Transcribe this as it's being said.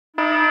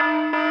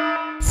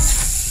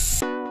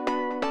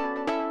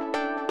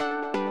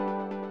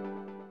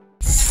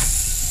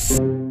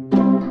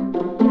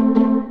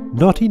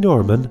Naughty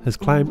Norman has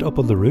climbed up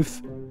on the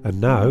roof and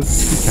now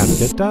he can't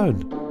get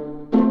down.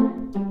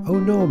 "Oh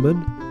Norman,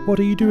 what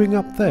are you doing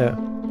up there?"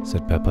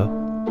 said Peppa.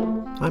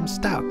 "I'm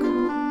stuck."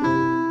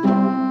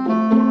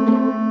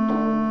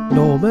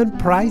 "Norman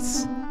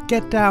Price,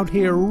 get down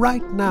here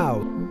right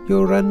now.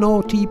 You're a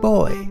naughty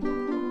boy.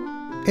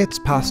 It's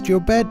past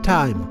your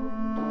bedtime."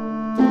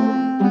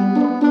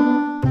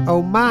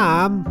 "Oh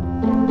Mom!"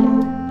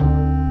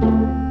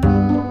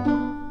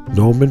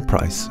 Norman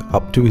Price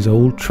up to his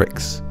old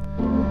tricks.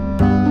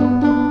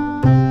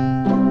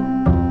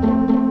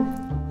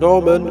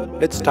 "Norman,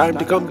 it's time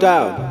to come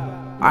down."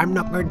 "I'm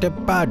not going to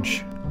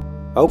budge."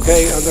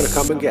 "Okay, I'm going to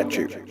come and get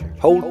you.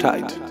 Hold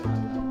tight."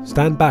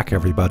 "Stand back,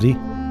 everybody."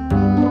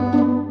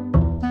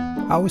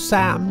 "Oh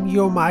Sam,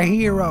 you're my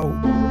hero."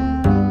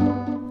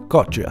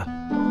 "Gotcha."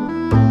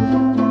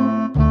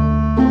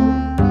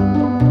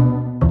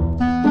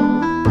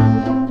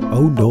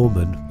 "Oh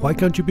Norman, why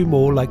can't you be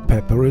more like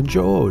Peppa and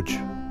George?"